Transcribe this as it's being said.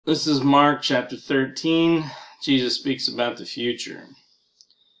This is Mark chapter 13. Jesus speaks about the future.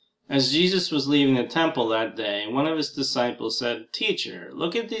 As Jesus was leaving the temple that day, one of his disciples said, "Teacher,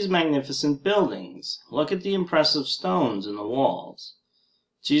 look at these magnificent buildings. Look at the impressive stones in the walls."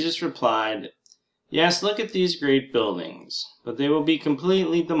 Jesus replied, "Yes, look at these great buildings, but they will be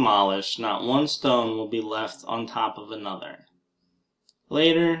completely demolished. Not one stone will be left on top of another."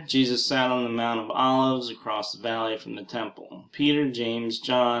 Later, Jesus sat on the Mount of Olives across the valley from the temple. Peter, James,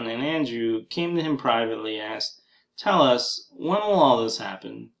 John, and Andrew came to him privately and asked, "Tell us, when will all this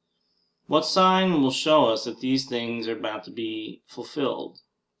happen? What sign will show us that these things are about to be fulfilled?"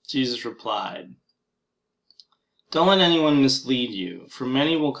 Jesus replied, "Don't let anyone mislead you, for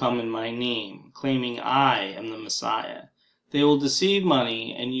many will come in my name, claiming I am the Messiah. They will deceive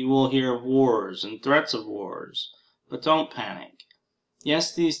many, and you will hear of wars and threats of wars, but don't panic.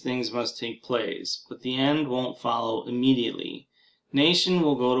 Yes, these things must take place, but the end won't follow immediately. Nation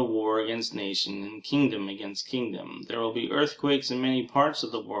will go to war against nation, and kingdom against kingdom. There will be earthquakes in many parts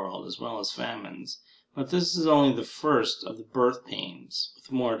of the world, as well as famines. But this is only the first of the birth pains,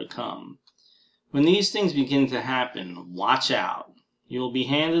 with more to come. When these things begin to happen, watch out. You will be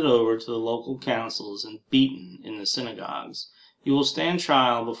handed over to the local councils and beaten in the synagogues. You will stand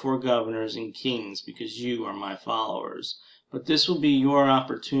trial before governors and kings because you are my followers. But this will be your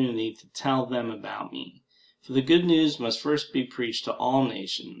opportunity to tell them about me. For the good news must first be preached to all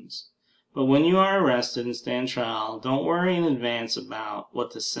nations. But when you are arrested and stand trial, don't worry in advance about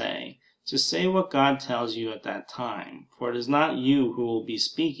what to say. Just say what God tells you at that time, for it is not you who will be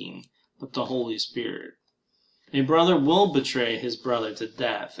speaking, but the Holy Spirit. A brother will betray his brother to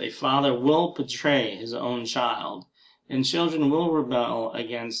death. A father will betray his own child, and children will rebel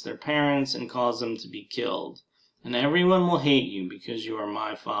against their parents and cause them to be killed. And everyone will hate you because you are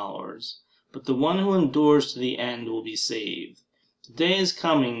my followers. But the one who endures to the end will be saved. The day is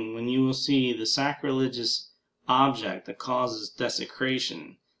coming when you will see the sacrilegious object that causes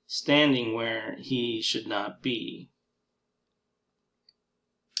desecration standing where he should not be.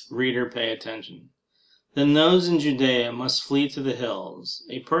 Reader, pay attention. Then those in Judea must flee to the hills.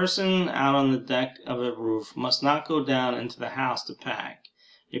 A person out on the deck of a roof must not go down into the house to pack.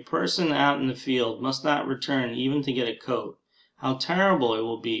 A person out in the field must not return even to get a coat. How terrible it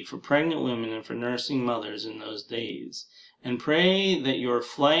will be for pregnant women and for nursing mothers in those days. And pray that your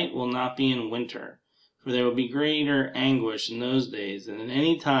flight will not be in winter, for there will be greater anguish in those days than at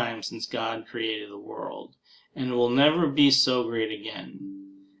any time since God created the world, and it will never be so great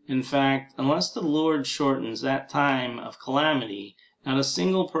again. In fact, unless the Lord shortens that time of calamity, not a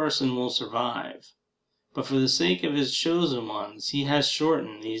single person will survive. But for the sake of his chosen ones, he has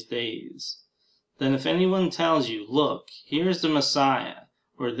shortened these days. Then if anyone tells you, "Look, here is the Messiah,"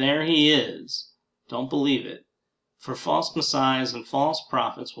 or "There he is," don't believe it. For false messiahs and false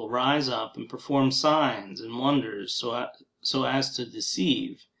prophets will rise up and perform signs and wonders so as to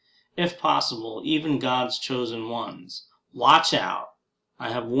deceive, if possible, even God's chosen ones. Watch out! I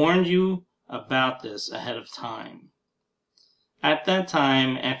have warned you about this ahead of time. At that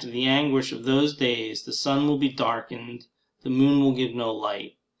time, after the anguish of those days, the sun will be darkened, the moon will give no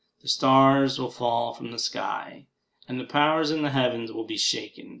light, the stars will fall from the sky, and the powers in the heavens will be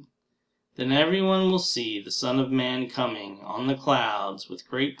shaken. Then everyone will see the Son of Man coming on the clouds with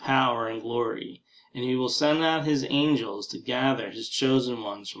great power and glory, and he will send out his angels to gather his chosen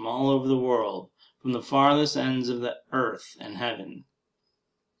ones from all over the world, from the farthest ends of the earth and heaven.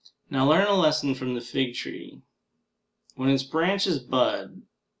 Now learn a lesson from the fig tree. When its branches bud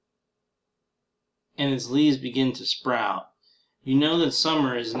and its leaves begin to sprout, you know that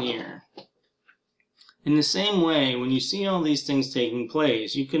summer is near. In the same way, when you see all these things taking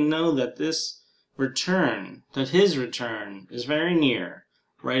place, you can know that his return is very near,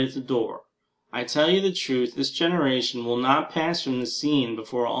 right at the door. I tell you the truth, this generation will not pass from the scene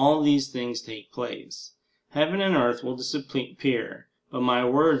before all these things take place. Heaven and earth will disappear, but my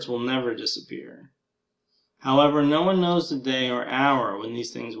words will never disappear. However, no one knows the day or hour when these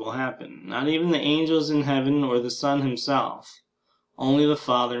things will happen, not even the angels in heaven or the Son himself. Only the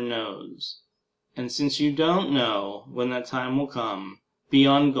Father knows. And since you don't know when that time will come, be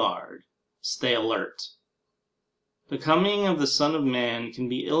on guard. Stay alert. The coming of the Son of Man can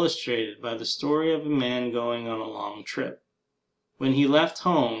be illustrated by the story of a man going on a long trip. When he left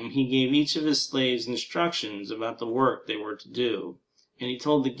home, he gave each of his slaves instructions about the work they were to do, and he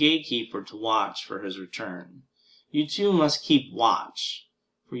told the gatekeeper to watch for his return. You too must keep watch,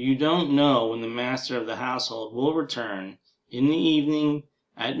 for you don't know when the master of the household will return, in the evening,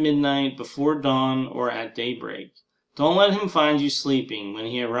 at midnight, before dawn, or at daybreak. Don't let him find you sleeping when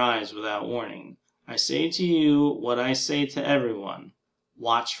he arrives without warning. I say to you what I say to everyone: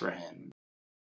 watch for him.